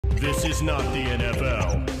This is not the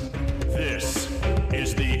NFL. This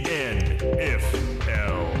is the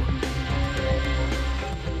NFL.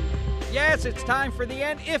 Yes, it's time for the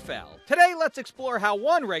NFL. Today, let's explore how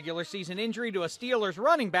one regular season injury to a Steelers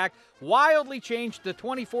running back wildly changed the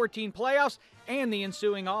 2014 playoffs and the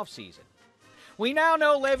ensuing offseason. We now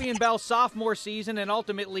know Le'Veon Bell's sophomore season and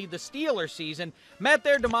ultimately the Steelers season met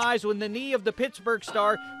their demise when the knee of the Pittsburgh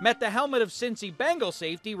star met the helmet of Cincy Bengal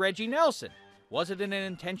safety Reggie Nelson. Was it an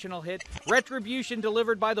intentional hit? Retribution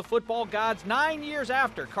delivered by the football gods 9 years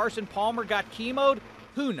after Carson Palmer got chemoed?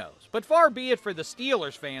 Who knows? But far be it for the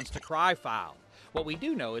Steelers fans to cry foul. What we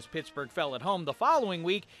do know is Pittsburgh fell at home the following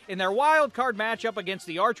week in their wild card matchup against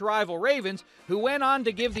the arch-rival Ravens, who went on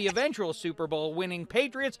to give the eventual Super Bowl winning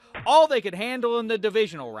Patriots all they could handle in the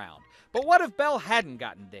divisional round. But what if Bell hadn't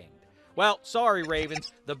gotten dinged? Well, sorry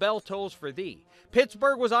Ravens, the bell tolls for thee.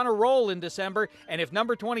 Pittsburgh was on a roll in December, and if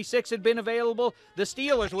number 26 had been available, the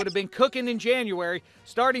Steelers would have been cooking in January,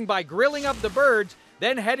 starting by grilling up the birds,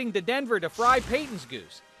 then heading to Denver to fry Peyton's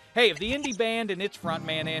goose. Hey, if the indie band and its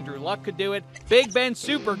frontman Andrew Luck could do it, Big Ben's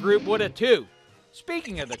supergroup would have too.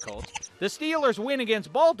 Speaking of the Colts, the Steelers' win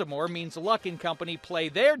against Baltimore means Luck and company play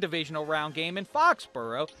their divisional round game in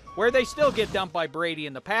Foxborough, where they still get dumped by Brady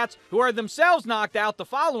and the Pats, who are themselves knocked out the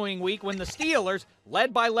following week when the Steelers,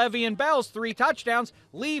 led by Le'Veon Bell's 3 touchdowns,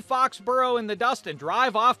 leave Foxborough in the dust and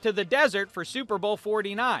drive off to the desert for Super Bowl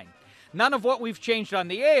 49. None of what we've changed on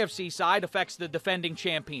the AFC side affects the defending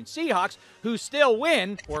champion Seahawks, who still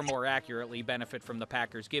win, or more accurately benefit from the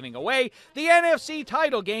Packers giving away, the NFC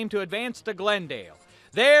title game to advance to Glendale.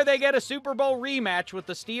 There they get a Super Bowl rematch with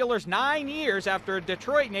the Steelers 9 years after a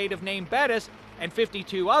Detroit native named Bettis and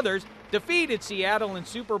 52 others defeated Seattle in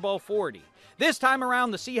Super Bowl 40. This time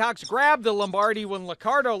around, the Seahawks grab the Lombardi when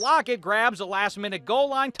Ricardo Lockett grabs a last-minute goal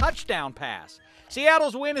line touchdown pass.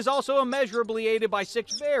 Seattle's win is also immeasurably aided by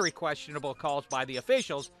 6 very questionable calls by the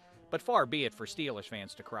officials, but far be it for Steelers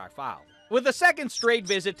fans to cry foul. With a second straight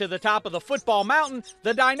visit to the top of the football mountain,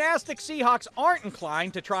 the dynastic Seahawks aren't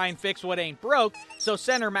inclined to try and fix what ain't broke, so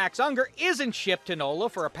center Max Unger isn't shipped to NOLA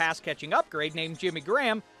for a pass-catching upgrade named Jimmy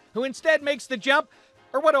Graham, who instead makes the jump,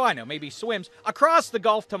 or what do I know, maybe swims, across the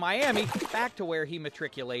Gulf to Miami, back to where he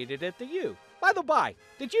matriculated at the U. By the by,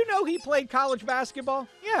 did you know he played college basketball?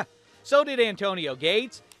 Yeah. So did Antonio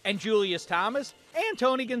Gates, and Julius Thomas, and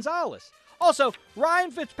Tony Gonzalez. Also, Ryan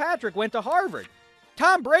Fitzpatrick went to Harvard.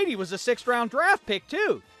 Tom Brady was a 6th-round draft pick,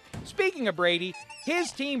 too. Speaking of Brady,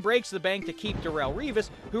 his team breaks the bank to keep Darrelle Revis,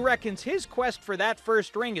 who reckons his quest for that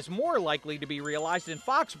first ring is more likely to be realized in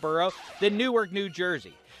Foxborough than Newark, New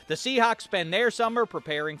Jersey. The Seahawks spend their summer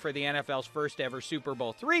preparing for the NFL's first-ever Super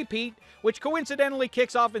Bowl three-peat, which coincidentally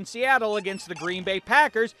kicks off in Seattle against the Green Bay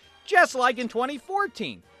Packers, just like in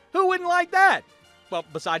 2014. Who wouldn't like that? Well,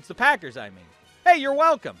 besides the Packers, I mean. Hey, you're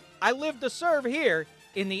welcome. I live to serve here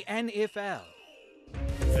in the NFL.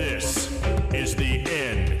 This is the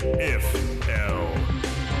NFL.